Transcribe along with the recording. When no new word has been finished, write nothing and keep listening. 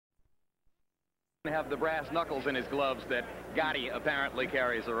Have the brass knuckles in his gloves that Gotti apparently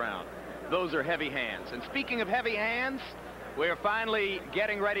carries around. Those are heavy hands. And speaking of heavy hands, we're finally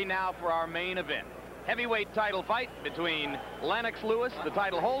getting ready now for our main event. Heavyweight title fight between Lennox Lewis, the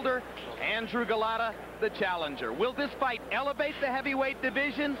title holder, Andrew Golota, the challenger. Will this fight elevate the heavyweight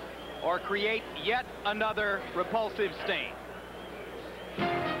division or create yet another repulsive stain?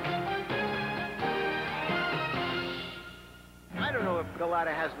 I don't know if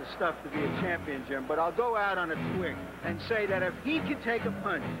Golota has the stuff to be a champion, Jim, but I'll go out on a swing and say that if he can take a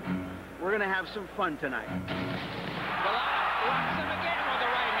punch, we're going to have some fun tonight. Golota blocks him again with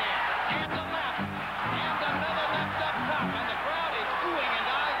the right hand, and the left, and another left up top, and the crowd is oohing and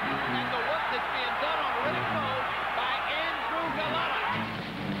eyeing at the work that's being done on Riddick Road by Andrew Golota.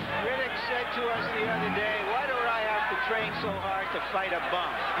 Riddick said to us the other day, why do I have to train so hard to fight a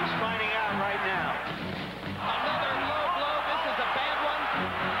bum? He's finding out right now. Another low blow. This is a bad one,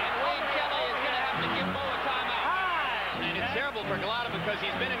 and Wayne Kelly is going to have to give Bo a timeout. And it's terrible for Golota because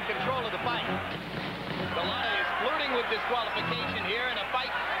he's been in control of the fight. Golota is flirting with disqualification here in a fight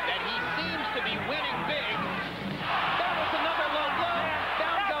that he seems to be winning big. That was another low blow.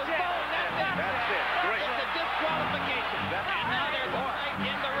 Down goes Bo. That's it. Great. It's a disqualification. And now there's a fight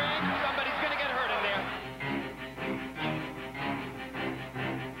in the ring. Somebody's going to get hurt in there.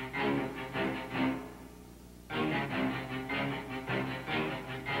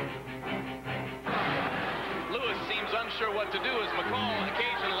 Unsure what to do as McCall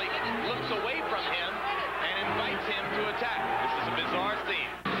occasionally looks away from him and invites him to attack. This is a bizarre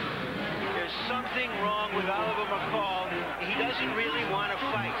scene. There's something wrong with Oliver McCall. He doesn't really want to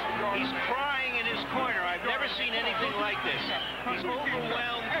fight. He's crying in his corner. I've never seen anything like this. He's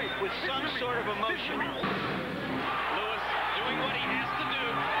overwhelmed with some sort of emotion. Lewis doing what he has to do.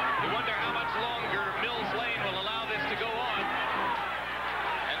 You wonder how much longer Mills Lane will allow this to go on.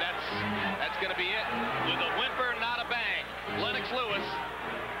 And that's going to be it. With a whimper, not a bang, Lennox Lewis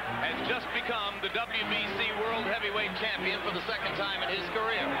has just become the WBC World Heavyweight Champion for the second time in his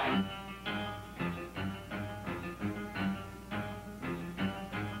career.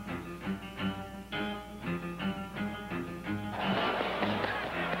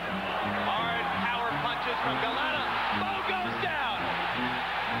 Hard power punches from Golota. Bo goes down.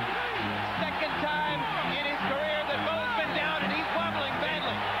 Second time in his career that Bo's been down, and he's wobbling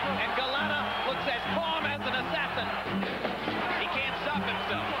badly. And Golota looks as calm as an assassin. He can't stop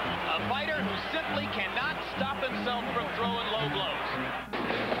himself. A fighter who simply cannot stop himself from throwing low blows.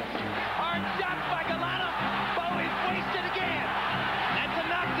 Hard shot by Golota. Bo is wasted again. That's a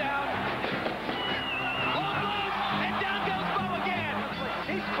knockdown. Low blows, and down goes Bo again.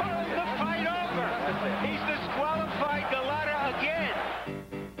 He's calling the fight over. He's disqualified Golota again.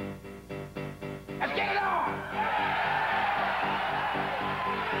 Let's get it on!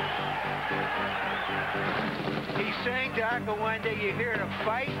 He's saying to Akawande, you're here to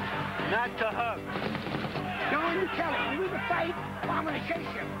fight, not to hug. Don't you tell him. You need to fight, or I'm going to chase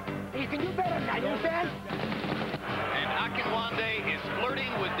you. You can do better than that, you understand? And Akinwande is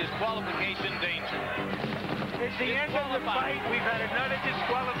flirting with disqualification danger. It's the end of the fight. We've had another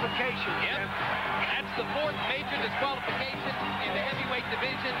disqualification. Yep. That's the fourth major disqualification in the heavyweight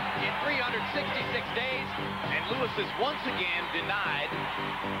division in 366 days. And Lewis is once again denied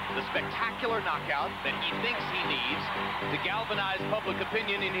the spectacular knockout that he thinks he needs to galvanize public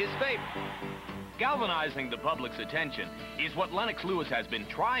opinion in his favor. Galvanizing the public's attention is what Lennox Lewis has been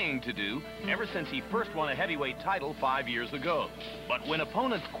trying to do ever since he first won a heavyweight title 5 years ago. But when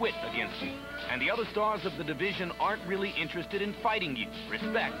opponents quit against you, and the other stars of the division aren't really interested in fighting you,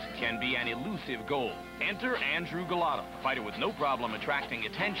 respect can be an elusive goal. Enter Andrew Golota, a fighter with no problem attracting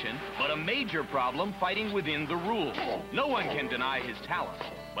attention, but a major problem fighting within the rules. No one can deny his talent,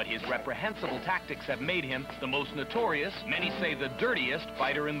 but his reprehensible tactics have made him the most notorious, many say the dirtiest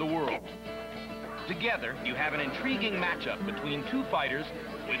fighter in the world. Together, you have an intriguing matchup between two fighters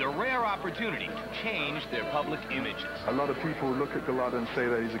with a rare opportunity to change their public images. A lot of people look at Golota and say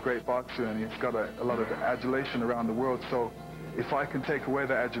that he's a great boxer and he's got a lot of adulation around the world. So if I can take away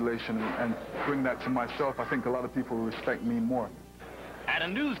that adulation and bring that to myself, I think a lot of people will respect me more. At a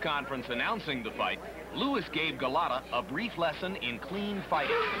news conference announcing the fight, Lewis gave Golota a brief lesson in clean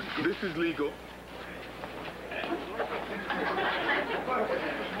fighting. This is legal.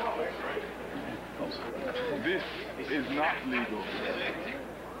 This is not legal.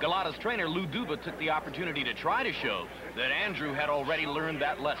 Golota's trainer, Lou Duba, took the opportunity to try to show that Andrew had already learned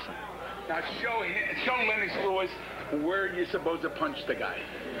that lesson. Now show Lennox Lewis where you're supposed to punch the guy.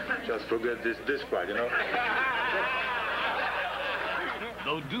 Just forget this part, you know?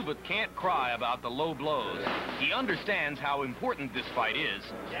 Though Duva can't cry about the low blows, he understands how important this fight is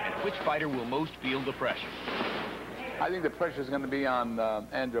and which fighter will most feel the pressure. I think the pressure is going to be on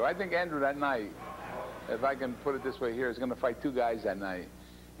Andrew. I think Andrew that night, if I can put it this way here, is going to fight two guys that night.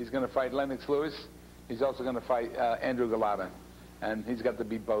 He's going to fight Lennox Lewis. He's also going to fight Andrew Golota. And he's got to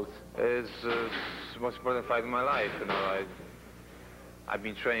beat both. It's the most important fight in my life, you know. I've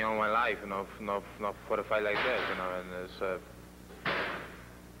been training all my life, you know, not for a fight like that, you know, and it's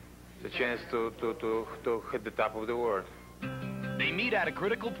a chance to hit the top of the world. They meet at a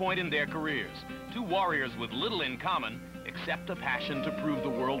critical point in their careers. Two warriors with little in common, except a passion to prove the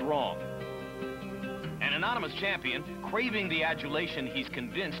world wrong. An anonymous champion craving the adulation he's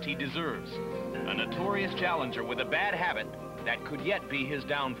convinced he deserves. A notorious challenger with a bad habit that could yet be his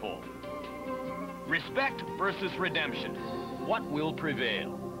downfall. Respect versus redemption. What will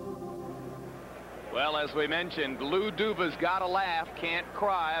prevail? Well, as we mentioned, Lou Duva's got to laugh, can't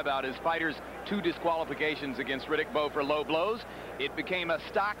cry about his fighter's 2 disqualifications against Riddick Bowe for low blows. It became a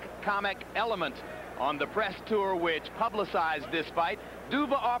stock comic element on the press tour which publicized this fight,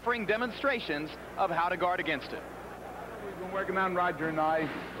 Duva offering demonstrations of how to guard against it. We've been working on, Roger and I,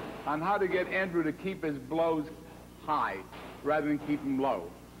 on how to get Andrew to keep his blows high rather than keep them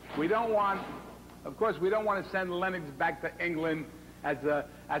low. We don't want, of course, we don't want to send Lennox back to England as a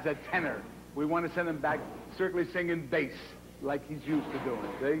tenor. We want to send him back certainly singing bass like he's used to doing,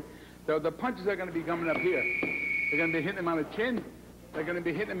 see? So the punches are going to be coming up here. They're going to be hitting him on the chin. They're going to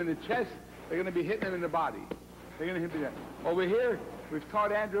be hitting him in the chest. They're going to be hitting him in the body. They're going to hit him there. Over here, we've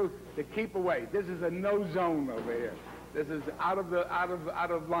taught Andrew to keep away. This is a no zone over here. This is out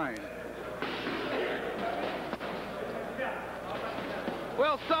of line.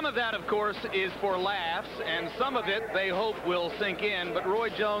 Well, some of that, of course, is for laughs, and some of it they hope will sink in. But Roy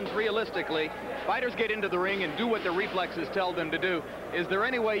Jones, realistically, fighters get into the ring and do what their reflexes tell them to do. Is there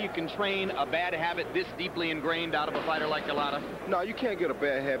any way you can train a bad habit this deeply ingrained out of a fighter like Golota? No, you can't get a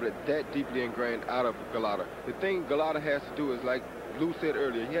bad habit that deeply ingrained out of Golota. The thing Golota has to do is, like Lou said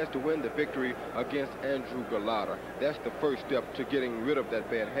earlier, he has to win the victory against Andrew Golota. That's the first step to getting rid of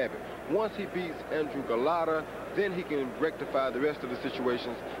that bad habit. Once he beats Andrew Golota, then he can rectify the rest of the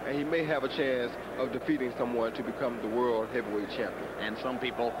situations, and he may have a chance of defeating someone to become the world heavyweight champion. And some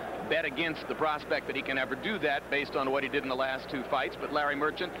people bet against the prospect that he can ever do that based on what he did in the last 2 fights. But Larry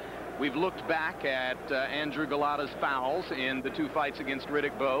Merchant, we've looked back at Andrew Golota's fouls in the 2 fights against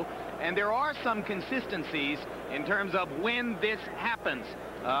Riddick Bowe, and there are some consistencies in terms of when this happens.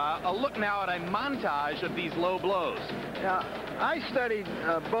 A look now at a montage of these low blows. Now, I studied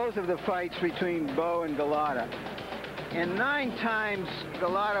both of the fights between Bowe and Golota, and 9 times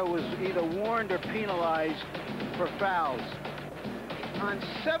Golota was either warned or penalized for fouls. On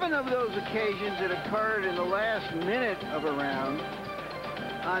 7 of those occasions, it occurred in the last minute of a round.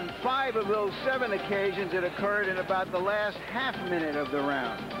 On 5 of those 7 occasions, it occurred in about the last half minute of the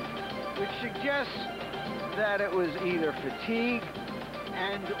round, which suggests that it was either fatigue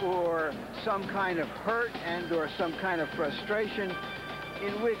and or some kind of hurt and or some kind of frustration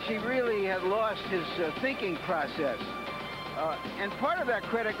in which he really had lost his thinking process. And part of that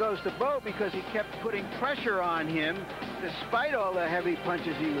credit goes to Bowe because he kept putting pressure on him despite all the heavy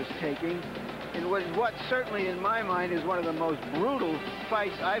punches he was taking. It was what certainly in my mind is one of the most brutal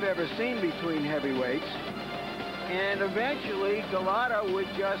fights I've ever seen between heavyweights. And eventually Golota would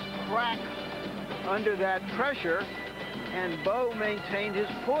just crack under that pressure, and Bowe maintained his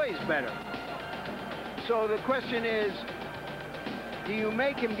poise better. So the question is, do you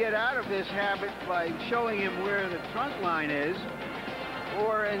make him get out of this habit by showing him where the trunk line is,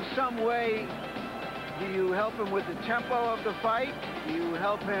 or in some way do you help him with the tempo of the fight? Do you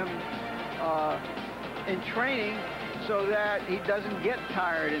help him in training so that he doesn't get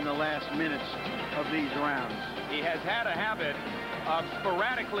tired in the last minutes of these rounds? He has had a habit of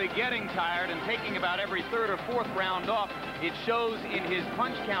sporadically getting tired and taking about every 3rd or 4th round off. It shows in his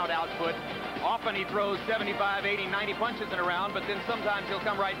punch count output. Often he throws 75, 80, 90 punches in a round, but then sometimes he'll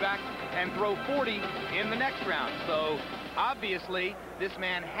come right back and throw 40 in the next round. So obviously this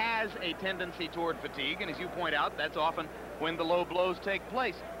man has a tendency toward fatigue, and as you point out, that's often when the low blows take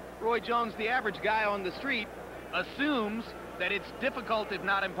place. Roy Jones, the average guy on the street, assumes that it's difficult, if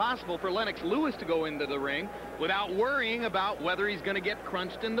not impossible, for Lennox Lewis to go into the ring without worrying about whether he's going to get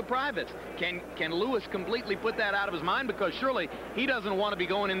crunched in the privates. Can Lewis completely put that out of his mind? Because surely he doesn't want to be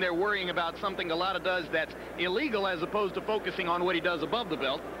going in there worrying about something Golota does that's illegal as opposed to focusing on what he does above the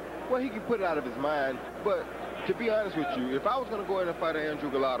belt. Well, he can put it out of his mind, but To be honest with you, if I was going to go in and fight Andrew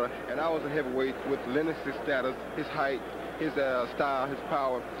Golota and I was a heavyweight with Lennox's status, his height, his style, his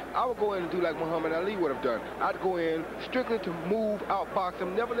power, I would go in and do like Muhammad Ali would have done. I'd go in strictly to move, outbox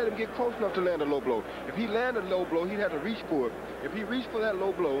him, never let him get close enough to land a low blow. If he landed a low blow, he'd have to reach for it. If he reached for that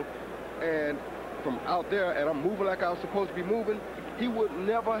low blow and from out there and I'm moving like I was supposed to be moving, he would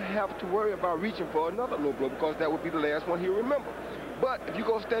never have to worry about reaching for another low blow because that would be the last one he'll remember. But if you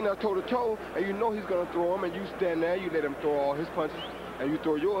go stand there toe-to-toe and you know he's going to throw them and you stand there, you let him throw all his punches and you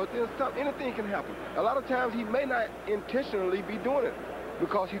throw yours, then anything can happen. A lot of times he may not intentionally be doing it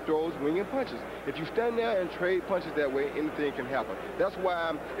because he throws winging punches. If you stand there and trade punches that way, anything can happen. That's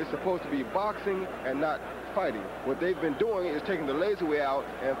why it's supposed to be boxing and not fighting. What they've been doing is taking the lazy way out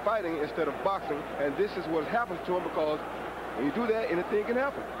and fighting instead of boxing, and this is what happens to him because when you do that, anything can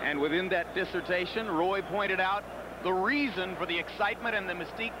happen. And within that dissertation, Roy pointed out the reason for the excitement and the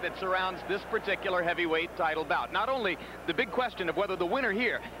mystique that surrounds this particular heavyweight title bout. Not only the big question of whether the winner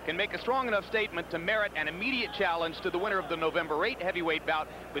here can make a strong enough statement to merit an immediate challenge to the winner of the November 8 heavyweight bout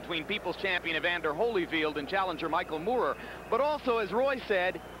between People's Champion Evander Holyfield and challenger Michael Moorer, but also, as Roy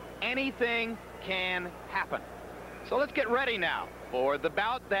said, anything can happen. So let's get ready now for the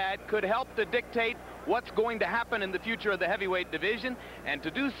bout that could help to dictate what's going to happen in the future of the heavyweight division. And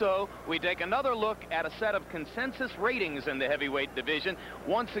to do so, we take another look at a set of consensus ratings in the heavyweight division.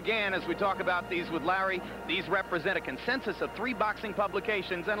 Once again, as we talk about these with Larry, these represent a consensus of 3 boxing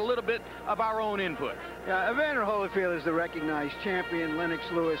publications and a little bit of our own input. Yeah, Evander Holyfield is the recognized champion. Lennox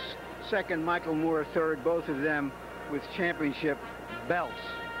Lewis second, Michael Moorer third, both of them with championship belts.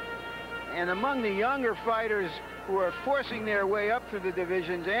 And among the younger fighters who are forcing their way up through the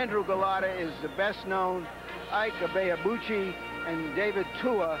divisions, Andrew Golota is the best known. Ike Abeyabuchi and David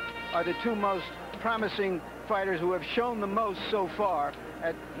Tua are the 2 most promising fighters who have shown the most so far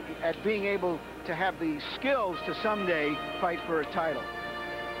at being able to have the skills to someday fight for a title.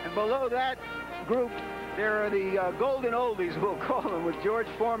 And below that group, there are the golden oldies, we'll call them, with George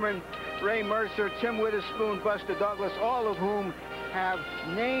Foreman, Ray Mercer, Tim Witherspoon, Buster Douglas, all of whom have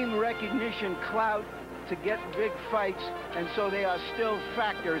name recognition clout to get big fights, and so they are still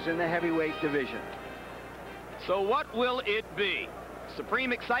factors in the heavyweight division. So what will it be?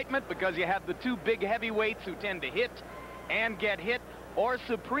 Supreme excitement because you have the 2 big heavyweights who tend to hit and get hit, or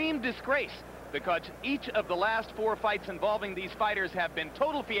supreme disgrace because each of the last 4 fights involving these fighters have been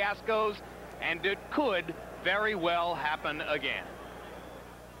total fiascos, and it could very well happen again.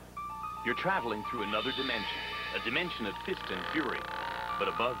 You're traveling through another dimension, a dimension of fist and fury, but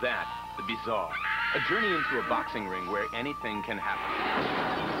above that, the bizarre. A journey into a boxing ring where anything can happen.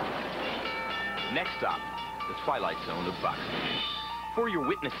 Next stop, the twilight zone of boxing. For your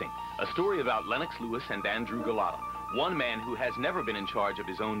witnessing, a story about Lennox Lewis and Andrew Golota. One man who has never been in charge of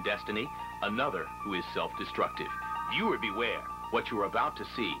his own destiny, another who is self-destructive. Viewer beware, what you are about to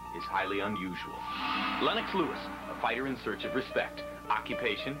see is highly unusual. Lennox Lewis, a fighter in search of respect.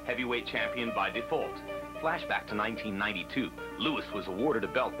 Occupation, heavyweight champion by default. Flashback to 1992. Lewis was awarded a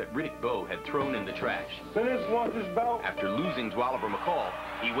belt that Riddick Bowe had thrown in the trash. Lennox wants his belt. After losing to Oliver McCall,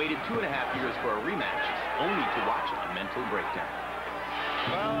 he waited 2.5 years for a rematch, only to watch a mental breakdown.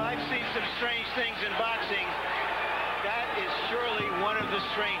 Well, I've seen some strange things in boxing. That is surely one of the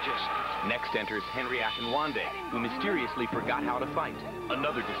strangest. Next enters Henry Akinwande, who mysteriously forgot how to fight.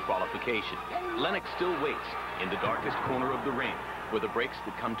 Another disqualification. Lennox still waits in the darkest corner of the ring, where the breaks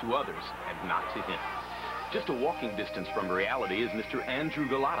would come to others and not to him. Just a walking distance from reality is Mr. Andrew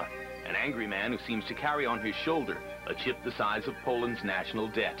Golota, an angry man who seems to carry on his shoulder a chip the size of Poland's national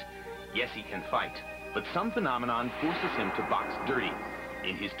debt. Yes, he can fight, but some phenomenon forces him to box dirty.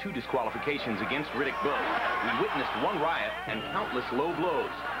 In his 2 disqualifications against Riddick Bowe, we witnessed 1 riot and countless low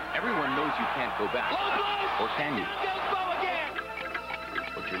blows. Everyone knows you can't go back. Low blows! Or can you? There's Bowe again!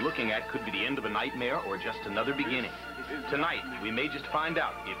 What you're looking at could be the end of a nightmare or just another beginning. Tonight, we may just find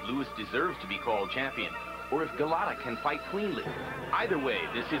out if Lewis deserves to be called champion, or if Golota can fight cleanly. Either way,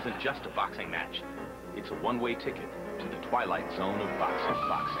 this isn't just a boxing match. It's a one-way ticket to the twilight zone of boxing,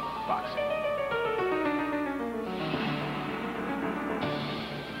 boxing, boxing.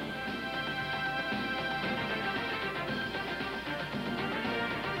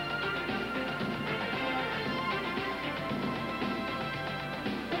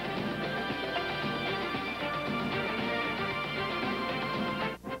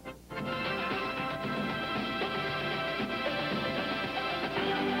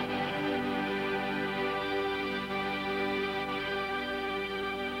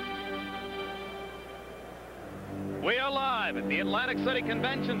 We are live at the Atlantic City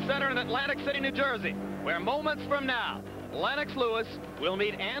Convention Center in Atlantic City, New Jersey, where moments from now, Lennox Lewis will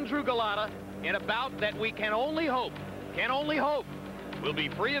meet Andrew Golota in a bout that we can only hope will be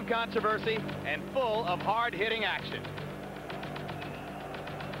free of controversy and full of hard-hitting action.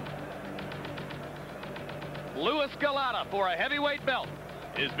 Lewis Golota for a heavyweight belt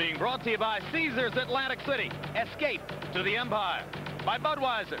is being brought to you by Caesars Atlantic City, Escape to the Empire, by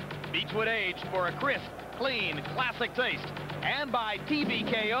Budweiser, Beechwood Aged for a crisp, clean, classic taste, and by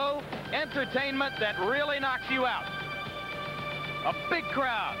TVKO, entertainment that really knocks you out. A big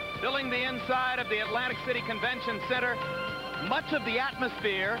crowd filling the inside of the Atlantic City Convention Center, much of the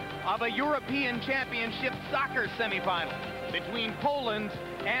atmosphere of a European Championship soccer semifinal between Poland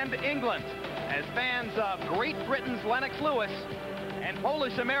and England, as fans of Great Britain's Lennox Lewis and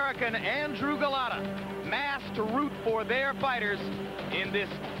Polish-American Andrew Golota mass to root for their fighters in this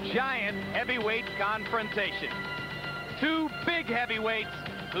giant heavyweight confrontation. Two big heavyweights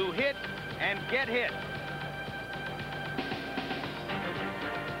who hit and get hit.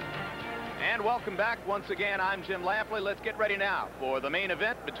 And welcome back once again. I'm Jim Lampley. Let's get ready now for the main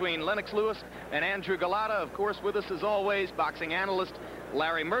event between Lennox Lewis and Andrew Golota. Of course, with us as always, boxing analyst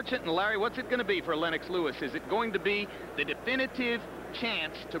Larry Merchant. And Larry, what's it going to be for Lennox Lewis? Is it going to be the definitive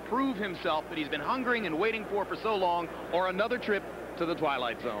chance to prove himself that he's been hungering and waiting for so long, or another trip to the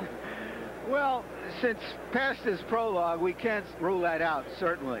Twilight Zone? Well, since past his prologue, we can't rule that out,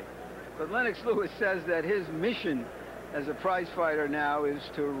 certainly. But Lennox Lewis says that his mission as a prize fighter now is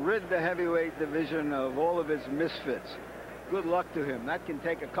to rid the heavyweight division of all of its misfits. Good luck to him. That can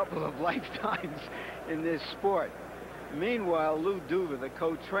take a couple of lifetimes in this sport. Meanwhile, Lou Duva, the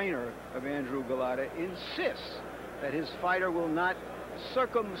co-trainer of Andrew Golota, insists that his fighter will not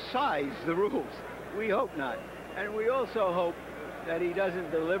circumcise the rules. We hope not. And we also hope that he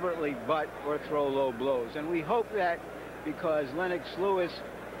doesn't deliberately butt or throw low blows. And we hope that because Lennox Lewis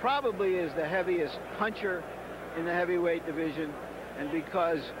probably is the heaviest puncher in the heavyweight division, and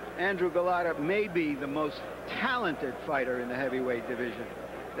because Andrew Golota may be the most talented fighter in the heavyweight division.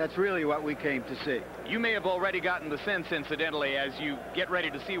 That's really what we came to see. You may have already gotten the sense, incidentally, as you get ready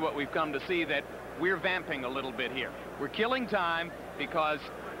to see what we've come to see, that we're vamping a little bit here. We're killing time because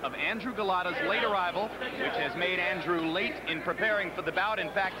of Andrew Golota's late arrival, which has made Andrew late in preparing for the bout. In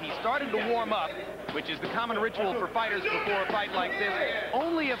fact, he started to warm up, which is the common ritual for fighters before a fight like this,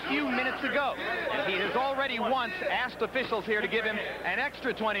 only a few minutes ago. He has already once asked officials here to give him an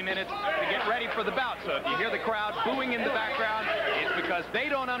extra 20 minutes to get ready for the bout. So if you hear the crowd booing in the background, it's because they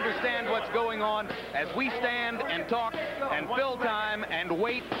don't understand what's going on. As we stand and talk and fill time and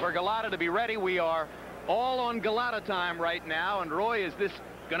wait for Golota to be ready, we are all on Golota time right now. And Roy, is this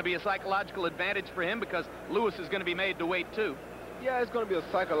going to be a psychological advantage for him because Lewis is going to be made to wait too? Yeah, it's going to be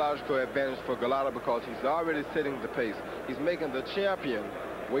a psychological advantage for Golota because he's already setting the pace. He's making the champion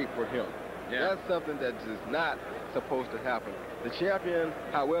wait for him. Yeah. That's something that is not supposed to happen. The champion,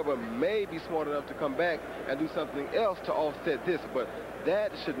 however, may be smart enough to come back and do something else to offset this, but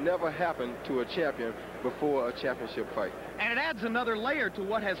that should never happen to a champion before a championship fight. And it adds another layer to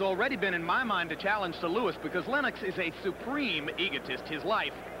what has already been, in my mind, a challenge to Lewis, because Lennox is a supreme egotist. His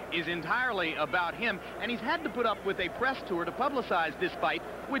life is entirely about him, and he's had to put up with a press tour to publicize this fight,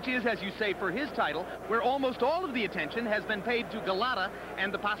 which is, as you say, for his title, where almost all of the attention has been paid to Golota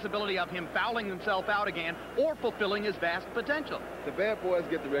and the possibility of him fouling himself out again or fulfilling his vast potential. The bad boys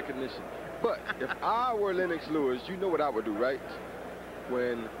get the recognition. But if I were Lennox Lewis, you know what I would do, right?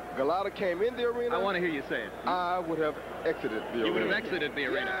 When Golota came in the arena, I want to hear you say it. I would have exited the arena. You would have exited the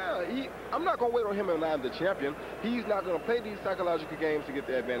arena. Yeah, I'm not going to wait on him and I'm the champion. He's not going to play these psychological games to get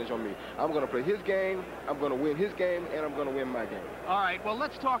the advantage on me. I'm going to play his game, I'm going to win his game, and I'm going to win my game. All right, well,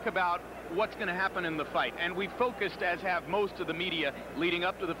 let's talk about what's going to happen in the fight. And we've focused, as have most of the media leading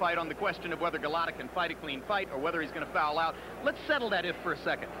up to the fight, on the question of whether Golota can fight a clean fight or whether he's going to foul out. Let's settle that if for a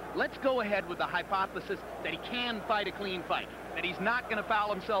second. Let's go ahead with the hypothesis that he can fight a clean fight, that he's not going to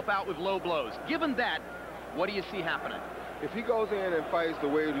foul himself out with low blows. Given that, what do you see happening? If he goes in and fights the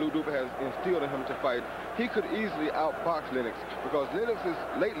way Lou Duva has instilled in him to fight, he could easily outbox Lennox, because Lennox has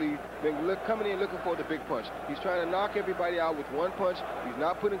lately been coming in looking for the big punch. He's trying to knock everybody out with one punch. He's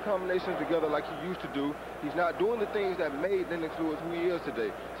not putting combinations together like he used to do. He's not doing the things that made Lennox Lewis who he is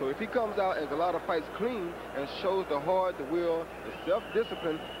today. So if he comes out and Golota fights clean and shows the heart, the will, the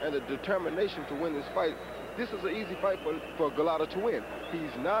self-discipline, and the determination to win this fight, this is an easy fight for Golota to win.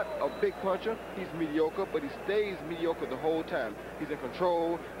 He's not a big puncher. He's mediocre, but he stays mediocre the whole time. He's in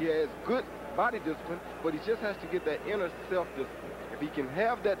control. He has good body discipline, but he just has to get that inner self-discipline. If he can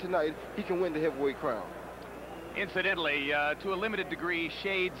have that tonight, he can win the heavyweight crown. Incidentally, to a limited degree,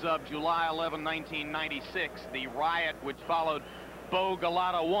 shades of July 11, 1996, the riot which followed Bo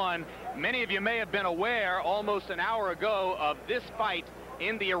Golota 1. Many of you may have been aware almost an hour ago of this fight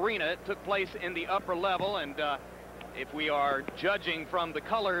in the arena. It took place in the upper level, and if we are judging from the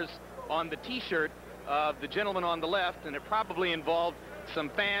colors on the T-shirt of the gentleman on the left, and it probably involved some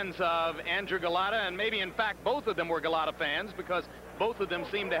fans of Andrew Golota, and maybe in fact both of them were Golota fans, because both of them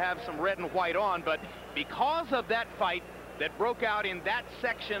seem to have some red and white on. But because of that fight that broke out in that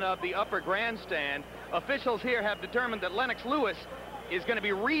section of the upper grandstand, officials here have determined that Lennox Lewis is going to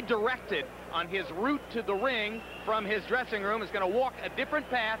be redirected on his route to the ring from his dressing room, is going to walk a different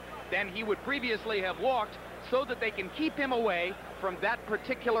path than he would previously have walked, so that they can keep him away from that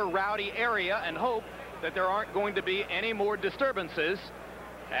particular rowdy area and hope that there aren't going to be any more disturbances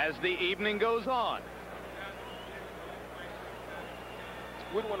as the evening goes on.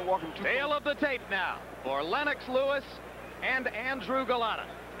 Wouldn't want to walk him too Tail of the tape now for Lennox Lewis and Andrew Golota.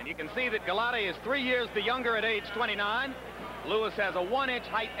 And you can see that Golota is 3 years the younger at age 29. Lewis has a 1-inch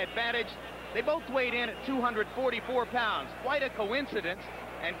height advantage. They both weighed in at 244 pounds. Quite a coincidence,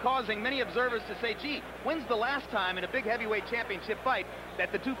 and causing many observers to say, gee, when's the last time in a big heavyweight championship fight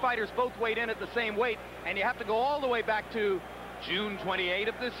that the two fighters both weighed in at the same weight? And you have to go all the way back to June 28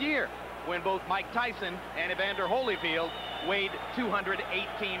 of this year, when both Mike Tyson and Evander Holyfield weighed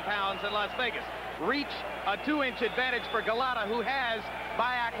 218 pounds in Las Vegas. Reach, a 2-inch advantage for Golota, who has,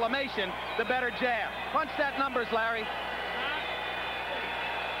 by acclamation, the better jab. Punch that numbers, Larry.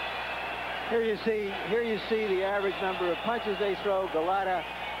 Here you see the average number of punches they throw. Golota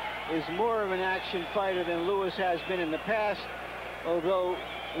is more of an action fighter than Lewis has been in the past, although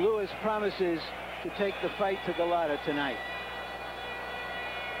Lewis promises to take the fight to Golota tonight.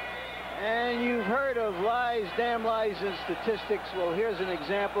 And you've heard of lies, damn lies, and statistics. Well, here's an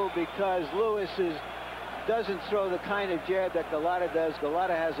example, because Lewis doesn't throw the kind of jab that Golota does.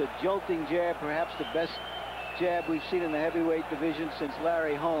 Golota has a jolting jab, perhaps the best jab we've seen in the heavyweight division since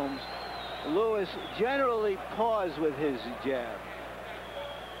Larry Holmes. Lewis generally paws with his jab.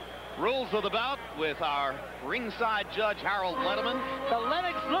 Rules of the bout with our ringside judge, Harold Letterman. The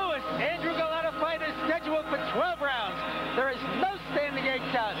Lennox Lewis Andrew Golota fight is scheduled for 12 rounds. There is no standing 8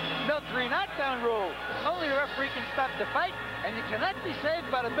 count, no 3 knockdown rule. Only the referee can stop the fight, and you cannot be saved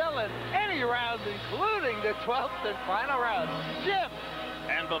by the bell in any round, including the 12th and final round. Jim.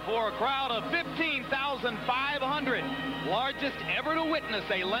 And before a crowd of 15,500, largest ever to witness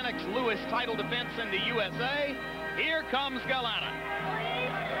a Lennox Lewis title defense in the USA, here comes Golota.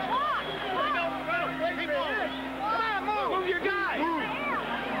 Come on, move your guy.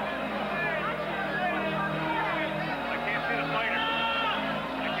 I can't see the fighter.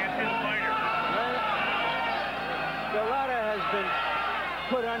 Golota has been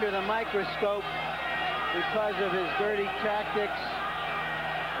put under the microscope because of his dirty tactics,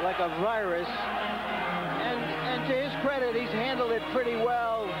 like a virus. And to his credit, he's handled it pretty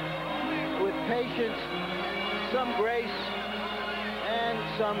well, with patience, some grace, and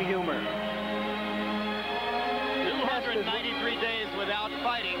some humor. 293 days without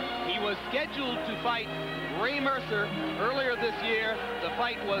fighting. He was scheduled to fight Ray Mercer earlier this year. The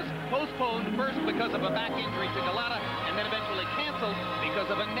fight was postponed first because of a back injury to Golota, and then eventually canceled because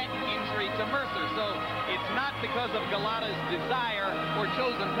of a neck injury to Mercer. So it's not because of Golota's desire or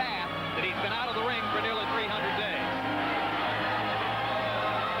chosen path that he's been out of the ring for nearly 300 days.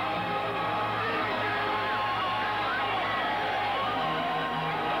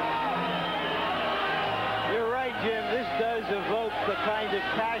 Jim, this does evoke the kind of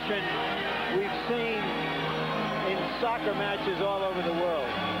passion we've seen in soccer matches all over the world.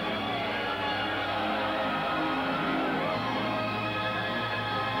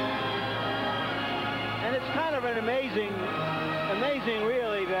 And it's kind of an amazing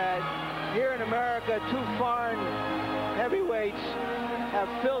really, that here in America, 2 foreign heavyweights have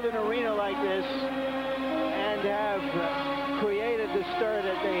filled an arena like this and have created the stir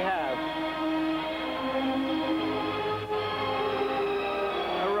that they have.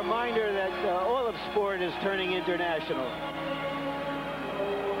 Reminder that all of sport is turning international.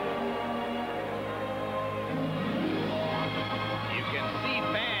 You can see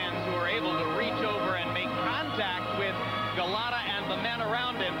fans who are able to reach over and make contact with Golota and the men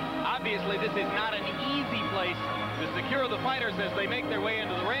around him. Obviously, this is not an easy place to secure the fighters as they make their way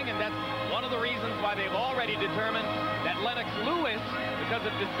into the ring, and that's one of the reasons why they've already determined that Lennox Lewis, because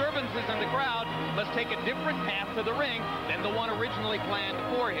of disturbances in the crowd, must take a different path to the ring than the one originally planned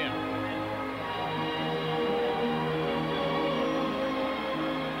for him.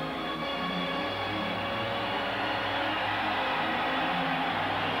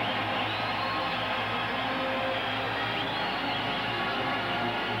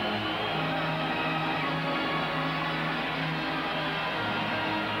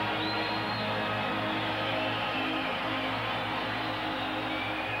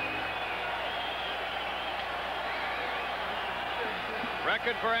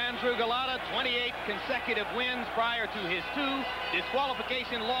 record for Andrew Golota, 28 consecutive wins prior to his 2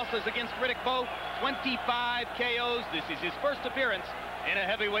 disqualification losses against Riddick Bowe, 25 KOs. This is his first appearance in a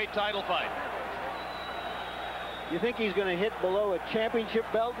heavyweight title fight. You think he's going to hit below a championship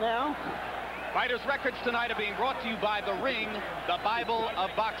belt now? Fighters' records tonight are being brought to you by The Ring, the Bible of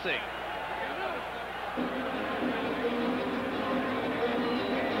boxing.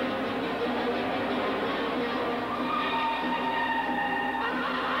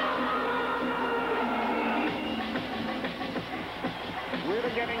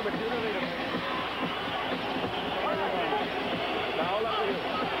 We're getting the leader. All up to you.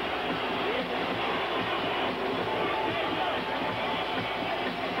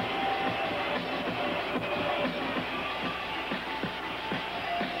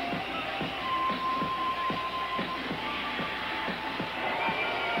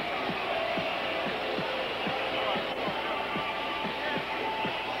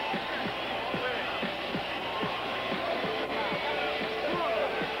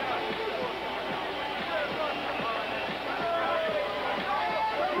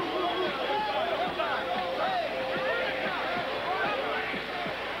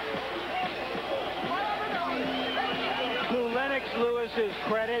 Lennox Lewis's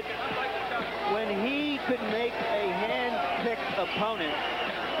credit, when he could make a hand-picked opponent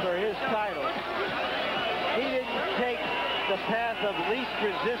for his title, he didn't take the path of least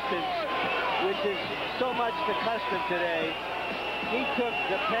resistance, which is so much the custom today. He took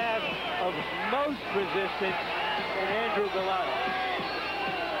the path of most resistance in Andrew Golota.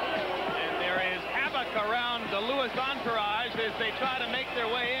 And there is havoc around the Lewis entourage as they try to make their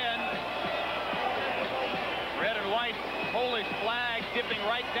way in. Red and white Polish flag dipping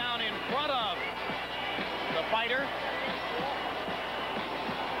right down in front of the fighter.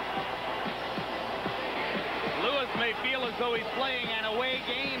 Lewis may feel as though he's playing an away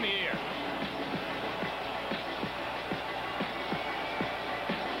game here.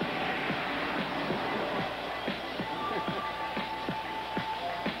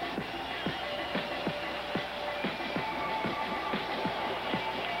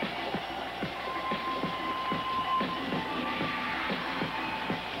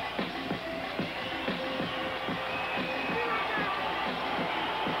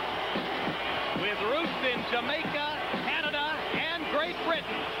 Jamaica, Canada, and Great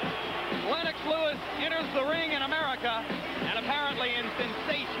Britain. Lennox Lewis enters the ring in America and apparently in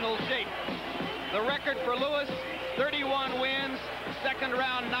sensational shape. The record for Lewis, 31 wins, second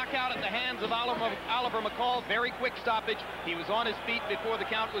round knockout at the hands of Oliver McCall. Very quick stoppage. He was on his feet before the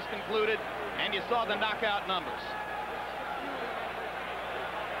count was concluded, and you saw the knockout numbers.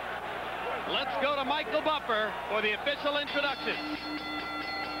 Let's go to Michael Buffer for the official introduction.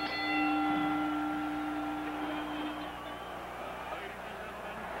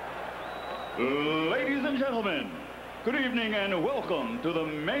 Ladies and gentlemen, good evening and welcome to the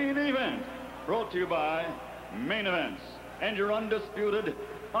main event, brought to you by Main Events and your undisputed,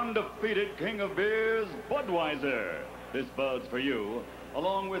 undefeated king of beers, Budweiser. This Bud's for you,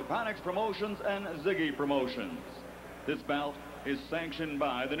 along with Panics Promotions and Ziggy Promotions. This bout is sanctioned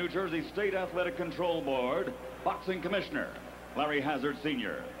by the New Jersey State Athletic Control Board, Boxing Commissioner Larry Hassett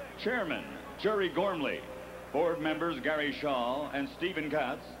Sr., Chairman Jerry Gormley, Board members Gary Shaw and Stephen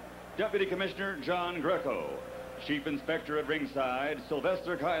Katz, Deputy Commissioner John Greco, Chief Inspector at ringside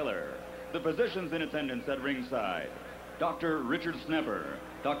Sylvester Kyler, the physicians in attendance at ringside Dr. Richard Snepper,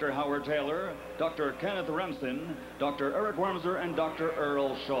 Dr. Howard Taylor, Dr. Kenneth Remsen, Dr. Eric Wormser, and Dr.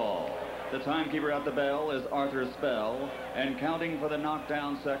 Earl Shaw. The timekeeper at the bell is Arthur Spell, and counting for the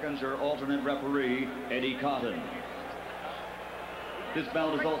knockdown seconds, your alternate referee, Eddie Cotton. This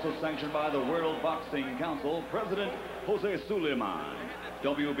bout is also sanctioned by the World Boxing Council President Jose Suleiman,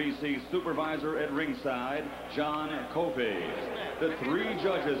 WBC supervisor at ringside, John Kofi. The 3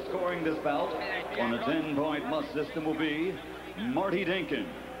 judges scoring this bout on a 10-point must system will be Marty Denkin,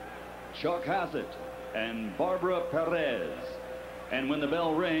 Chuck Hassett, and Barbara Perez. And when the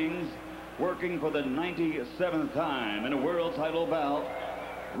bell rings, working for the 97th time in a world title bout,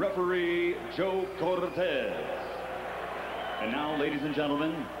 referee Joe Cortez. And now, ladies and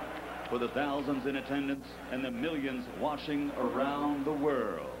gentlemen, for the thousands in attendance and the millions watching around the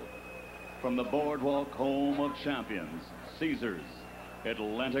world, from the boardwalk home of champions, Caesars,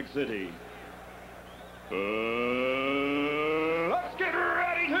 Atlantic City, let's get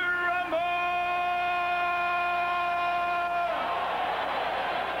ready to rumble!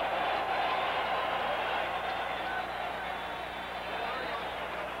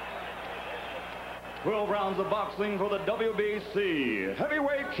 "12 rounds of boxing for the WBC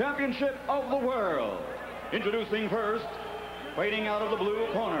Heavyweight Championship of the World. Introducing first, Fighting out of the blue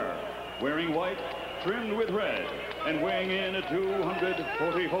corner, wearing white, trimmed with red, and weighing in at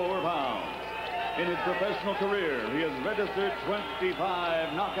 244 pounds. In his professional career, he has registered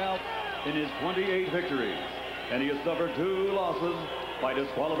 25 knockouts in his 28 victories, and he has suffered 2 losses by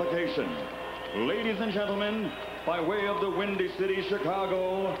disqualification. Ladies and gentlemen, by way of the Windy City,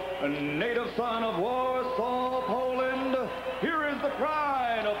 Chicago, a native son of Warsaw, Poland, here is the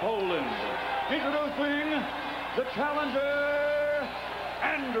pride of Poland. Introducing the challenger,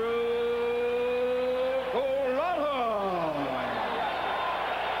 Andrew Golota.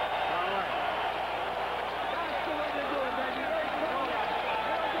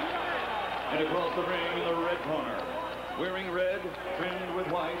 And across the ring in the red corner, wearing red, trimmed with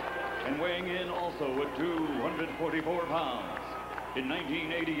white, and weighing in also at 244 pounds. In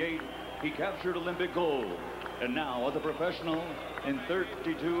 1988, he captured Olympic gold. And now, as a professional, in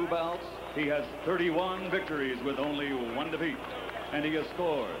 32 bouts, he has 31 victories with only 1 defeat. And he has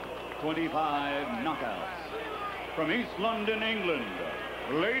scored 25 knockouts. From East London, England,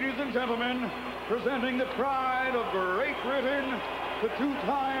 ladies and gentlemen, presenting the pride of Great Britain, the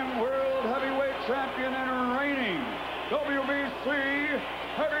 2-time world heavyweight champion and reigning WBC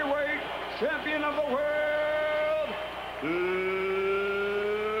heavyweight champion of the world,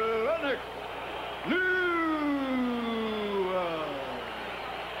 Lennox Lewis.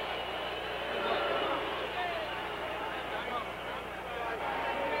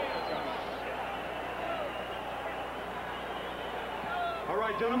 All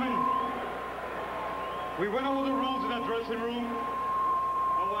right, gentlemen, we went over the rules in the dressing room.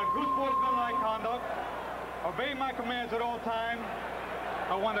 I want good sportsmanlike conduct, obey my commands at all times.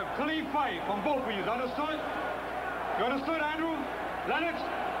 I want a clean fight from both of you. Understood? You understood, Andrew? Lennox?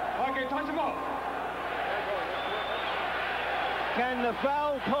 Okay, touch him up. Can the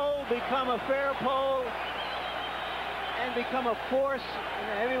foul pole become a fair pole and become a force in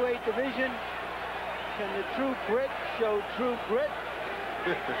the heavyweight division? Can the true grit show true grit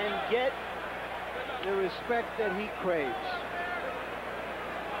and get the respect that he craves?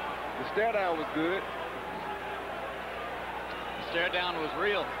 The stare down was good. Stare down was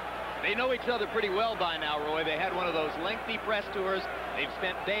real. They know each other pretty well by now, Roy. They had one of those lengthy press tours. They've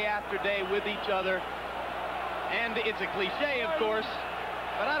spent day after day with each other. And it's a cliche, of course,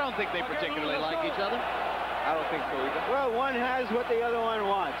 but I don't think they particularly like each other. I don't think so either. Well, one has what the other one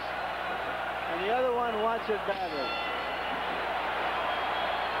wants, and the other one wants it badly.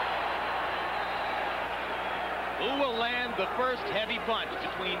 Who will land the first heavy punch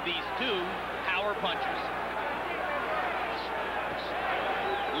between these 2 power punchers?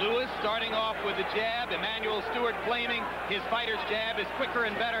 Lewis starting off with the jab. Emmanuel Stewart claiming his fighter's jab is quicker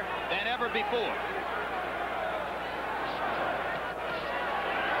and better than ever before.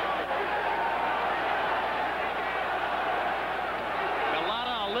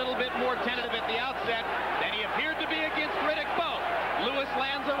 Golota a little bit more tentative at the outset than he appeared to be against Riddick Bowe. Lewis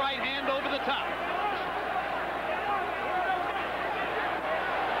lands a right hand over the top.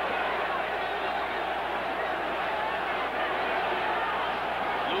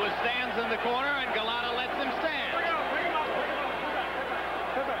 Stands in the corner, and Golota lets him stand.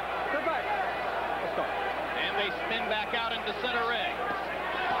 Step back. Let's go. And they spin back out into center ring.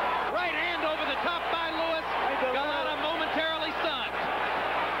 Right hand over the top by Lewis. Golota momentarily stunned.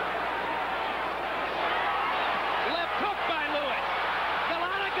 Left hook by Lewis.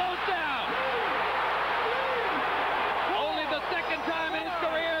 Golota goes down. Only the second time in his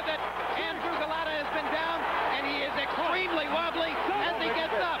career that Andrew Golota has been down, and he is extremely wobbly as he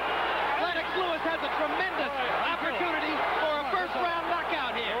gets up. Lennox Lewis has a tremendous opportunity for a first-round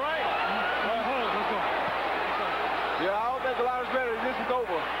knockout here. All right. Let's go. Yeah, I don't think Golota's ready. This is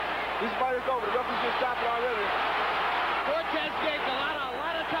over. This fight is over. The referee just stopped it already. Cortez gave Golota a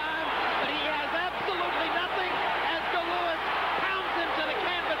lot of time, but he has absolutely nothing as Lewis pounds him to the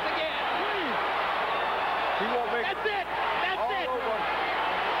canvas again. He won't make That's it. That's it.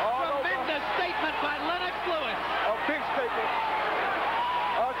 Tremendous statement by Lennox Lewis. A big statement.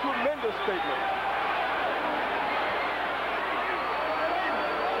 A tremendous statement.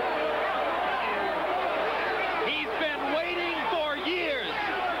 He's been waiting for years,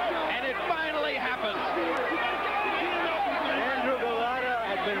 and it finally happens. Andrew Golota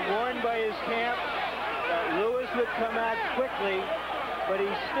had been warned by his camp that Lewis would come out quickly, but he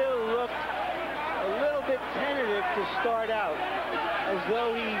still looked a little bit tentative to start out, as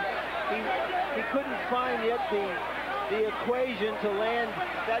though he couldn't find yet the equation to land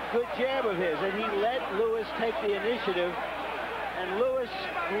that good jab of his, and he let Lewis take the initiative. And Lewis,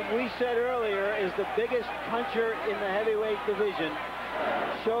 who we said earlier is the biggest puncher in the heavyweight division,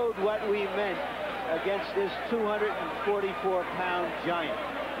 showed what we meant against this 244-pound giant.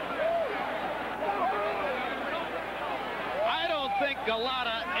 I don't think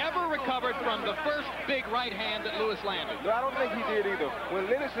Golota ever recovered from the first big right hand that Lewis landed. No, I don't think he did either.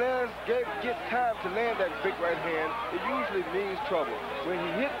 When Lennox gets time to land that big right hand, it usually means trouble. When he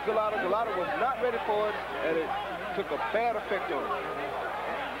hit Golota, Golota was not ready for it, and it took a bad effect on him.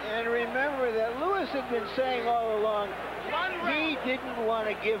 And remember that Lewis had been saying all along he didn't want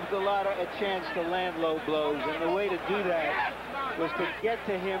to give Golota a chance to land low blows, and the way to do that was to get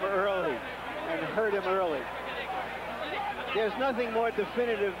to him early and hurt him early. There's nothing more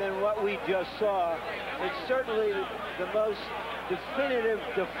definitive than what we just saw. It's certainly the most definitive,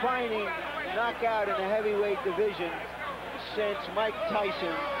 defining knockout in the heavyweight division since Mike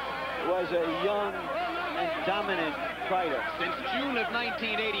Tyson was a young and dominant fighter. Since June of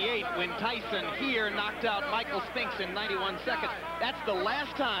 1988, when Tyson here knocked out Michael Spinks in 91 seconds. That's the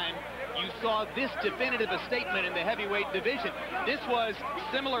last time you saw this definitive a statement in the heavyweight division. This was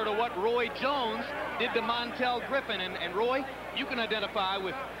similar to what Roy Jones did to Montel Griffin. And Roy, you can identify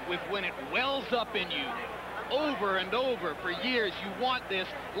with when it wells up in you over and over for years. You want this.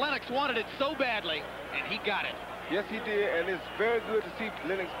 Lennox wanted it so badly, and he got it. Yes, he did, and it's very good to see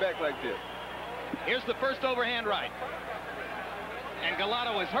Lennox back like this. Here's the first overhand right. And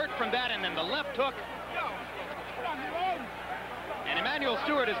Golota was hurt from that, and then the left hook. And Emmanuel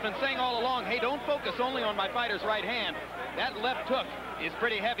Stewart has been saying all along, hey, don't focus only on my fighter's right hand. That left hook is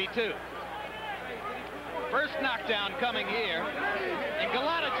pretty heavy, too. First knockdown coming here. And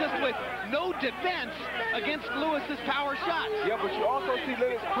Golota just with no defense against Lewis's power shots. Yeah, but you also see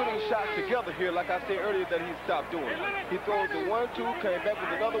Lennox putting shots together here, like I said earlier, that he stopped doing. He throws the 1-2, came back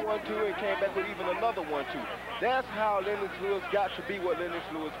with another 1-2, and came back with even another 1-2. That's how Lennox Lewis got to be what Lennox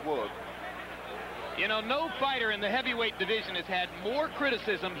Lewis was. You know, no fighter in the heavyweight division has had more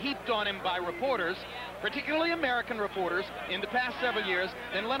criticism heaped on him by reporters, particularly American reporters, in the past several years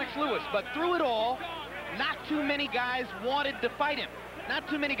than Lennox Lewis. But through it all, not too many guys wanted to fight him. Not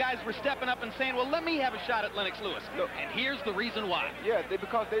too many guys were stepping up and saying, well, let me have a shot at Lennox Lewis. No. And here's the reason why. Yeah,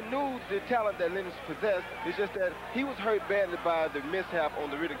 because they knew the talent that Lennox possessed. It's just that he was hurt badly by the mishap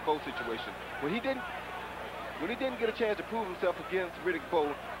on the Riddick Bowe situation. When he didn't get a chance to prove himself against Riddick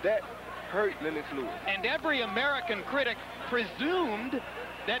Bowe, that hurt Lennox Lewis. And every American critic presumed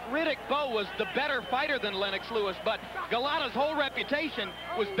that Riddick Bowe was the better fighter than Lennox Lewis, but Golota's whole reputation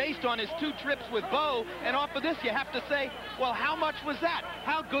was based on his 2 trips with Bowe, and off of this you have to say, well, how much was that?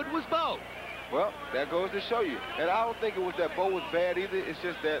 How good was Bowe? Well, that goes to show you. And I don't think it was that Bowe was bad either. It's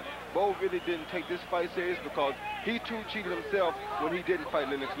just that Bowe really didn't take this fight serious because he too cheated himself when he didn't fight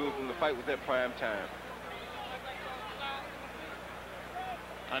Lennox Lewis when the fight was at prime time.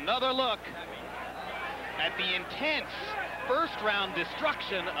 Another look at the intense first-round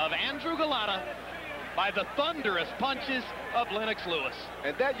destruction of Andrew Golota by the thunderous punches of Lennox Lewis.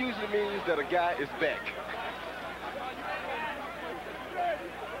 And that usually means that a guy is back.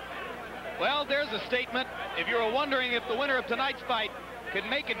 Well, there's a statement. If you were wondering if the winner of tonight's fight could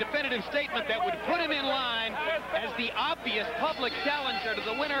make a definitive statement that would put him in line as the obvious public challenger to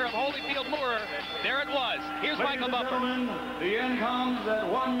the winner of Holyfield Moore, there it was. Here's Michael Buffer. Ladies and gentlemen, the end comes at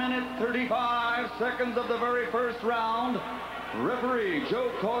 1 minute 35 seconds of the very first round. Referee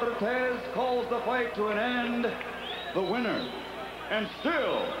Joe Cortez calls the fight to an end. The winner, and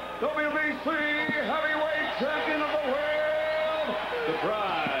still WBC heavyweight champion of the world, the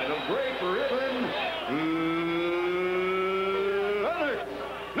pride of Great Britain, Lennox Lewis.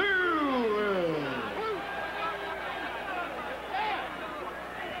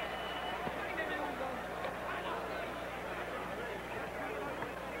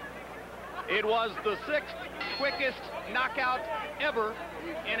 It was the 6th quickest knockout ever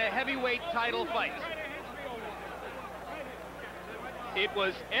in a heavyweight title fight. It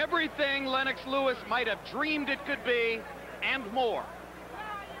was everything Lennox Lewis might have dreamed it could be and more.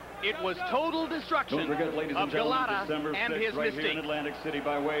 It was total destruction of Golota and his right mystique. Here in Atlantic City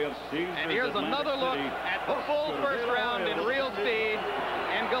by way of Caesars, and here's another look at the full first round in real speed.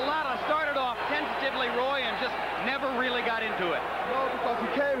 And Golota started off tentatively, Roy, and just never really got into it. No, because he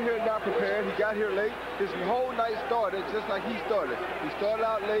came here not prepared. He got here late. His whole night started just like he started. He started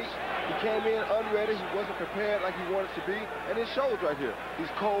out late. He came in unready. He wasn't prepared like he wanted to be. And it shows right here. He's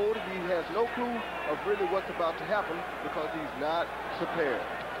cold. He has no clue of really what's about to happen because he's not prepared.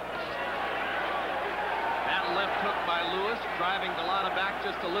 That left hook by Lewis, driving Golota back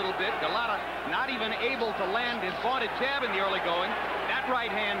just a little bit. Golota not even able to land his vaunted jab in the early going. That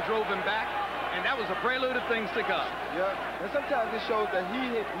right hand drove him back, and that was a prelude of things to come. Yeah, and sometimes it shows that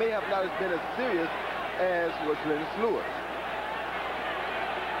he may have not been as serious as was Lennox Lewis.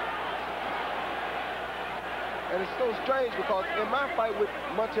 And it's so strange because in my fight with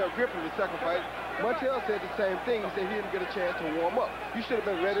Montel Griffin, the second fight, Montel said the same thing. He said he didn't get a chance to warm up. You should have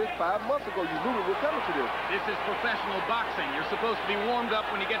been ready 5 months ago. You knew we were coming to this. This is professional boxing. You're supposed to be warmed up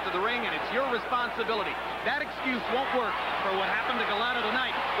when you get to the ring, and it's your responsibility. That excuse won't work for what happened to Golota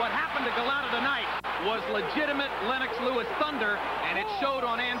tonight. What happened to Golota tonight was legitimate Lennox Lewis thunder, and it showed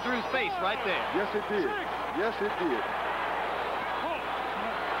on Andrew's face right there. Yes, it did. Yes, it did.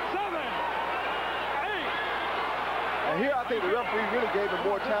 And here I think the referee really gave him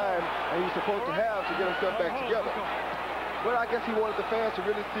more time than he's supposed to have to get himself back together. But I guess he wanted the fans to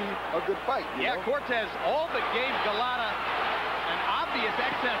really see a good fight. Yeah, know? Cortez all but gave Golota an obvious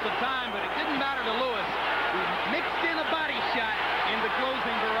excess of time, but it didn't matter to Lewis. He mixed in a body shot in the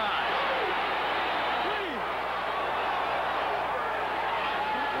closing barrage.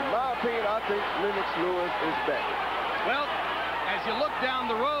 In my opinion, I think Lennox Lewis is back. Well, as you look down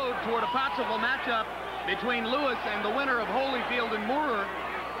the road toward a possible matchup between Lewis and the winner of Holyfield and Moorer,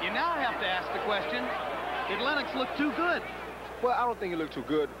 you now have to ask the question, did Lennox look too good? Well, I don't think he looked too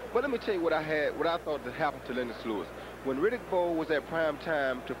good, but let me tell you what I thought that happened to Lennox Lewis. When Riddick Bowe was at prime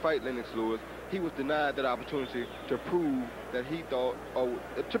time to fight Lennox Lewis, he was denied that opportunity to prove that he thought, or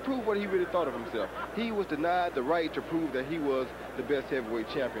to prove what he really thought of himself. He was denied the right to prove that he was the best heavyweight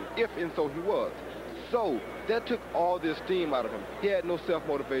champion, if and so he was. So that took all the esteem out of him. He had no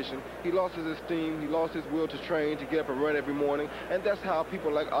self-motivation. He lost his esteem. He lost his will to train, to get up and run every morning. And that's how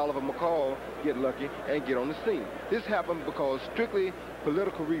people like Oliver McCall get lucky and get on the scene. This happened because strictly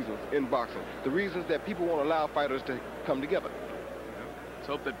political reasons in boxing. The reasons that people won't allow fighters to come together. Let's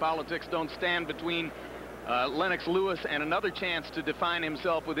hope that politics don't stand between Lennox Lewis and another chance to define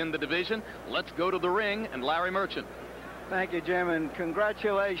himself within the division. Let's go to the ring and Larry Merchant. Thank you, Jim, and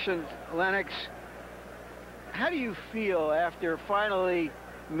congratulations, Lennox. How do you feel after finally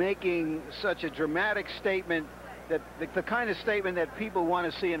making such a dramatic statement, that the kind of statement that people want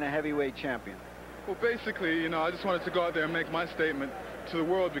to see in a heavyweight champion? Well, basically, you know, I just wanted to go out there and make my statement to the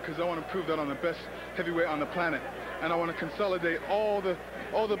world because I want to prove that I'm the best heavyweight on the planet, and I want to consolidate all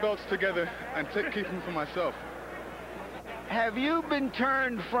the belts together and keep them for myself. Have you been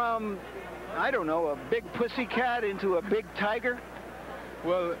turned from, I don't know, a big pussycat into a big tiger?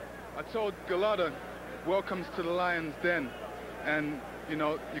 Well, I told Golota, welcomes to the lion's den, and you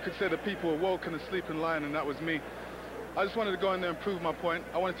know, you could say the people awoke in a sleeping lion, and that was me. I just wanted to go in there and prove my point.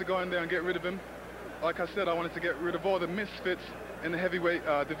 I wanted to go in there and get rid of him. Like I said, I wanted to get rid of all the misfits in the heavyweight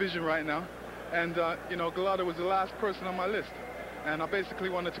division right now, and you know, Golota was the last person on my list, and I basically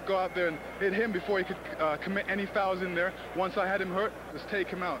wanted to go out there and hit him before he could commit any fouls in there. Once I had him hurt, just take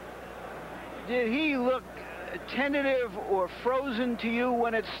him out. Did he look tentative or frozen to you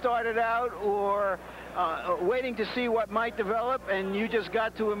when it started out, or waiting to see what might develop, and you just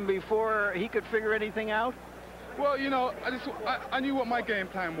got to him before he could figure anything out? Well, you know, I knew what my game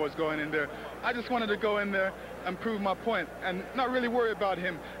plan was going in there. I just wanted to go in there and prove my point and not really worry about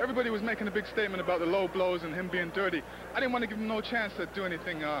him. Everybody was making a big statement about the low blows and him being dirty. I didn't want to give him no chance to do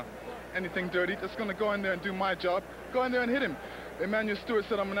anything dirty. Just going to go in there and do my job, go in there and hit him. Emmanuel Stewart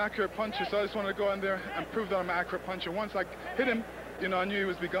said I'm an accurate puncher, so I just wanted to go in there and prove that I'm an accurate puncher. Once I hit him, you know, I knew he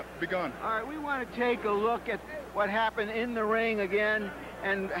was be gone. All right, we want to take a look at what happened in the ring again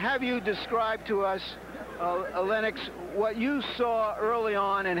and have you describe to us, Lennox, what you saw early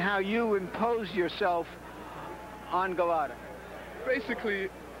on and how you imposed yourself on Golota. Basically,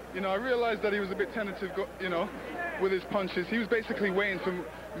 you know, I realized that he was a bit tentative, you know, with his punches. He was basically waiting for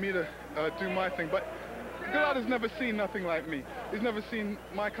me to do my thing, but Golota's never seen nothing like me. He's never seen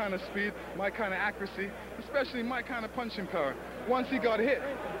my kind of speed, my kind of accuracy, especially my kind of punching power. Once he got hit,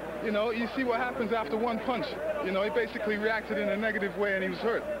 you know, you see what happens after one punch. You know, he basically reacted in a negative way and he was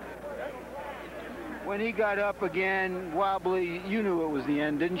hurt. When he got up again, wobbly, you knew it was the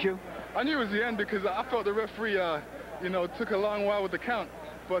end, didn't you? I knew it was the end because I felt the referee, you know, took a long while with the count.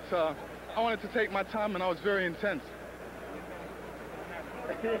 But I wanted to take my time and I was very intense.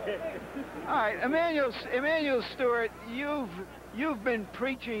 All right, Emmanuel Stewart, you've been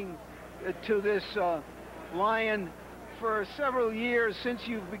preaching to this lion for several years since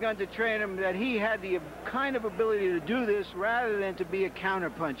you've begun to train him that he had the kind of ability to do this rather than to be a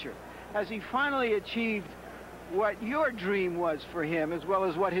counterpuncher. Has he finally achieved what your dream was for him as well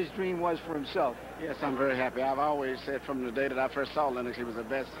as what his dream was for himself? Yes, I'm very happy. I've always said from the day that I first saw Lennox, he was the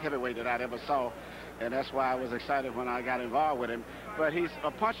best heavyweight that I'd ever saw. And that's why I was excited when I got involved with him. But he's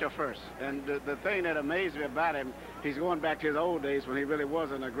a puncher first. And the thing that amazed me about him, he's going back to his old days when he really was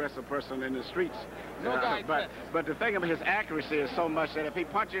an aggressive person in the streets. But the thing about his accuracy is so much that if he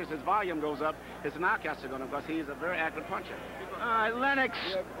punches, his volume goes up, his knockouts are going to, because he's a very accurate puncher. All right, Lennox,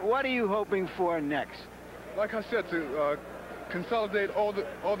 what are you hoping for next? like I said, to consolidate all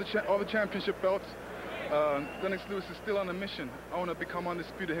the championship belts. Lennox Lewis is still on a mission. I want to become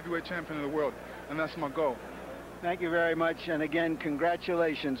undisputed heavyweight champion of the world, and that's my goal. Thank you very much, and again,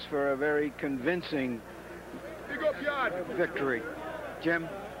 congratulations for a very convincing victory. Jim?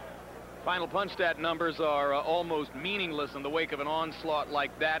 Final punch stat numbers are almost meaningless in the wake of an onslaught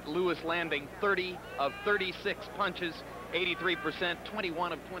like that. Lewis landing 30 of 36 punches, 83%,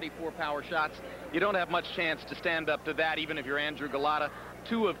 21 of 24 power shots. You don't have much chance to stand up to that, even if you're Andrew Golota.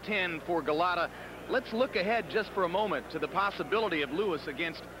 2 of 10 for Golota. Let's look ahead just for a moment to the possibility of Lewis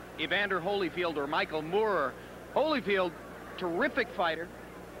against Evander Holyfield or Michael Moorer. Holyfield, terrific fighter,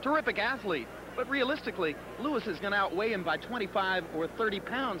 terrific athlete. But realistically, Lewis is going to outweigh him by 25 or 30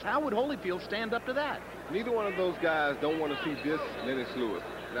 pounds. How would Holyfield stand up to that? Neither one of those guys don't want to see this Lennox Lewis.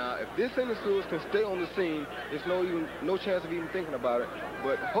 Now, if this Lennox Lewis can stay on the scene, there's no chance of even thinking about it.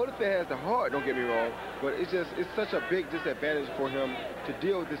 But Holyfield has the heart, don't get me wrong, but it's such a big disadvantage for him to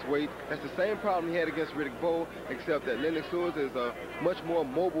deal with this weight. That's the same problem he had against Riddick Bowe, except that Lennox Lewis is a much more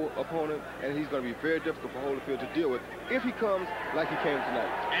mobile opponent, and he's going to be very difficult for Holyfield to deal with if he comes like he came tonight.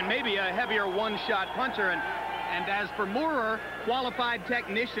 And maybe a heavier one-shot puncher. And as for Moorer, qualified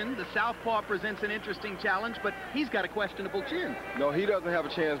technician, the southpaw presents an interesting challenge, but he's got a questionable chin. No, he doesn't have a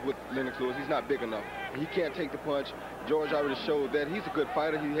chance with Lennox Lewis. He's not big enough. He can't take the punch. George already showed that he's a good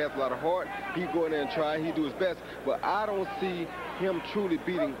fighter. He has a lot of heart. He go in there and try. He do his best. But I don't see him truly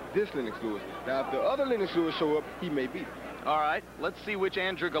beating this Lennox Lewis. Now, if the other Lennox Lewis show up, he may beat him. All right, let's see which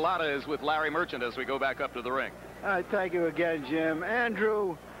Andrew Golota is with Larry Merchant as we go back up to the ring. All right, thank you again, Jim.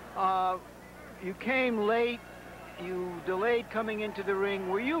 Andrew, you came late. You delayed coming into the ring.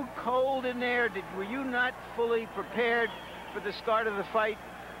 Were you cold in there? Were you not fully prepared for the start of the fight?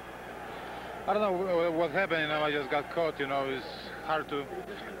 I don't know what happened. You know, I just got caught. You know, it's hard to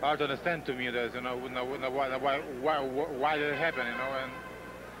understand to me. That, you know, why did it happen? You know, and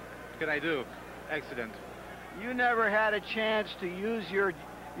what can I do? Accident. You never had a chance to use your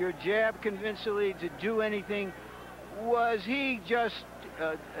jab convincingly to do anything. Was he just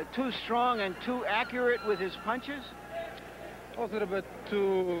too strong and too accurate with his punches? I was a little bit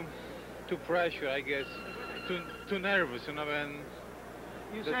too pressure, I guess. Too nervous, you know, and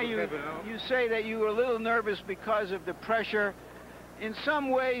you say that you were a little nervous because of the pressure. In some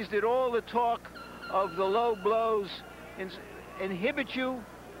ways, did all the talk of the low blows inhibit you,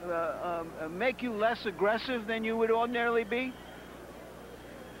 make you less aggressive than you would ordinarily be?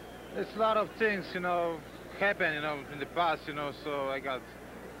 There's a lot of things, you know, happen, you know, in the past, you know, so I got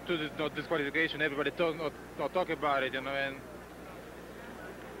to the disqualification. Everybody talk about it, you know, and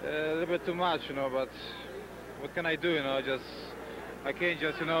a little bit too much, you know, but what can I do, you know? I can't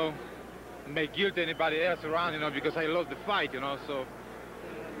just, you know, make guilty anybody else around, you know, because I lost the fight, you know, so.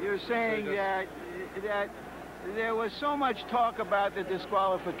 You're saying that there was so much talk about the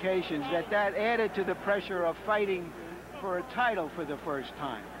disqualifications that added to the pressure of fighting for a title for the first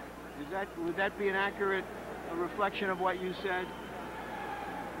time. Would that be an accurate reflection of what you said?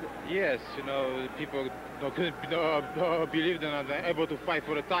 Yes, you know, people couldn't believe they're not able to fight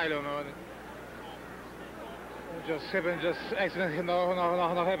for the title, you know. Just happened, just accident, you know,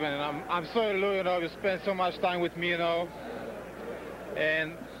 not happened. And I'm sorry, Lou, you know, you spent so much time with me, you know.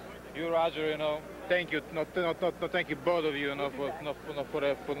 And you, Roger, you know, thank you. No, thank you, both of you, you know, for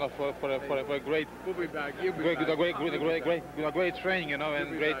a great. We'll be back. You'll be back. Great training, you know,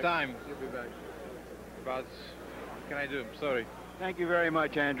 and great time. You'll be back. But what can I do? I'm sorry. Thank you very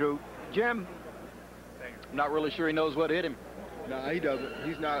much, Andrew. Jim? Thanks. I'm not really sure he knows what hit him. No, he doesn't.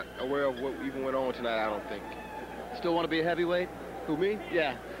 He's not aware of what even went on tonight, I don't think. Still want to be a heavyweight? Who, me?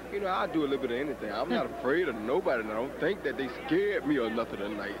 Yeah. You know, I do a little bit of anything. I'm not afraid of nobody, and I don't think that they scared me or nothing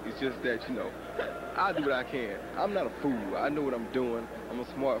tonight. It's just that, you know, I do what I can. I'm not a fool. I know what I'm doing. I'm a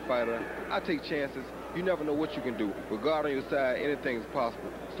smart fighter. I take chances. You never know what you can do. With God on your side, anything is possible.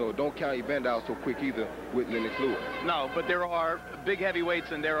 So don't count Evander out so quick either with Lennox Lewis. No, but there are big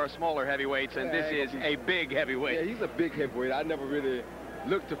heavyweights and there are smaller heavyweights, and this is a big heavyweight. Yeah, he's a big heavyweight. I never really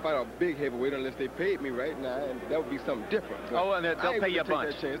look to fight a big heavyweight unless they paid me right now, and that would be something different. But oh, and they'll pay you a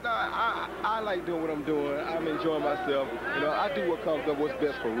bunch. No, I like doing what I'm doing. I'm enjoying myself. You know, I do what comes up, what's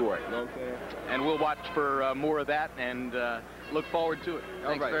best for Roy. You know what I'm saying? And we'll watch for more of that and look forward to it.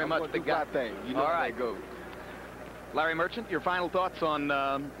 Thanks very much, big guy. You know how that goes. Larry Merchant, your final thoughts on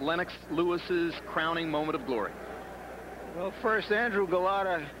Lennox Lewis's crowning moment of glory? Well, first, Andrew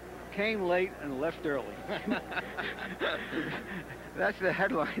Golota came late and left early. That's the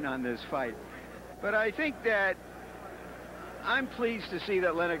headline on this fight. But I think that I'm pleased to see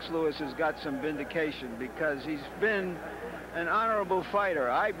that Lennox Lewis has got some vindication because he's been an honorable fighter.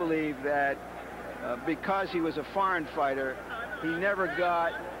 I believe that because he was a foreign fighter, he never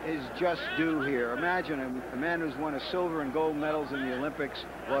got his just due here. Imagine a man who's won a silver and gold medals in the Olympics,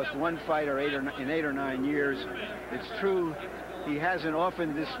 lost one fighter in 8 or 9 years. It's true, he hasn't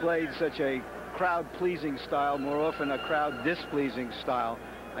often displayed such a crowd-pleasing style, more often a crowd-displeasing style.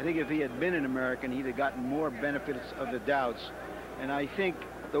 I think if he had been an American, he'd have gotten more benefits of the doubts. And I think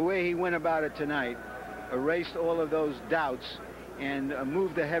the way he went about it tonight erased all of those doubts and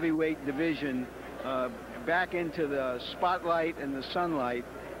moved the heavyweight division back into the spotlight and the sunlight.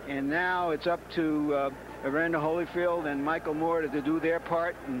 And now it's up to Evander Holyfield and Michael Moore to do their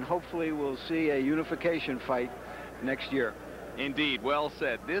part, and hopefully we'll see a unification fight next year. Indeed, well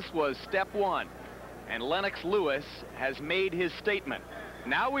said. This was step one, and Lennox Lewis has made his statement.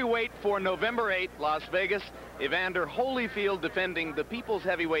 Now we wait for November 8th, Las Vegas, Evander Holyfield defending the People's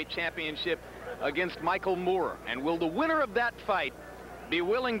Heavyweight Championship against Michael Moore. And will the winner of that fight be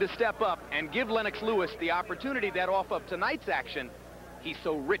willing to step up and give Lennox Lewis the opportunity that off of tonight's action he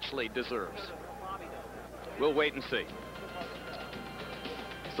so richly deserves? We'll wait and see.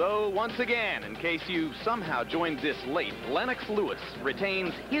 So once again, in case you somehow joined this late, Lennox Lewis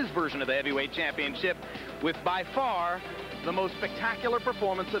retains his version of the heavyweight championship with by far the most spectacular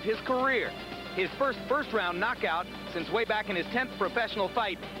performance of his career. His first round knockout since way back in his 10th professional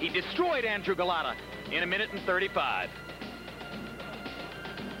fight. He destroyed Andrew Golota in 1:35.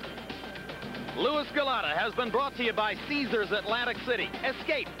 Louis Golota has been brought to you by Caesars Atlantic City.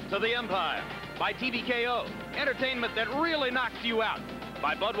 Escape to the Empire. By TVKO, entertainment that really knocks you out.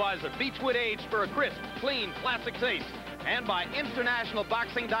 By Budweiser, Beechwood aged for a crisp, clean, classic taste. And by International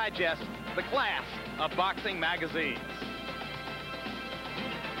Boxing Digest, the class of boxing magazines.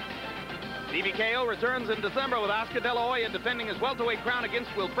 TVKO returns in December with Oscar De La Hoya defending his welterweight crown against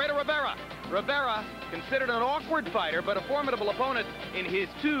Wilfredo Rivera. Rivera, considered an awkward fighter, but a formidable opponent in his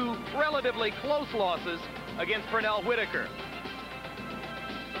 2 relatively close losses against Pernell Whitaker.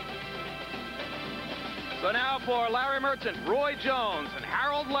 So now for Larry Merchant, Roy Jones, and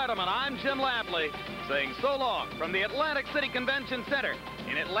Harold Letterman, I'm Jim Lampley, saying so long from the Atlantic City Convention Center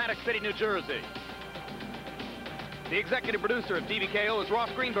in Atlantic City, New Jersey. The executive producer of TVKO is Ross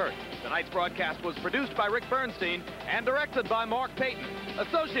Greenberg. Tonight's broadcast was produced by Rick Bernstein and directed by Mark Payton.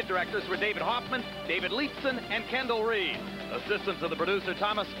 Associate directors were David Hoffman, David Leipson, and Kendall Reed. Assistant to the producer,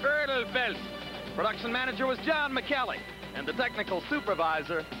 Thomas Erdelfels. Production manager was John McKelly. And the technical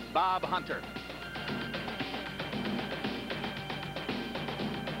supervisor, Bob Hunter.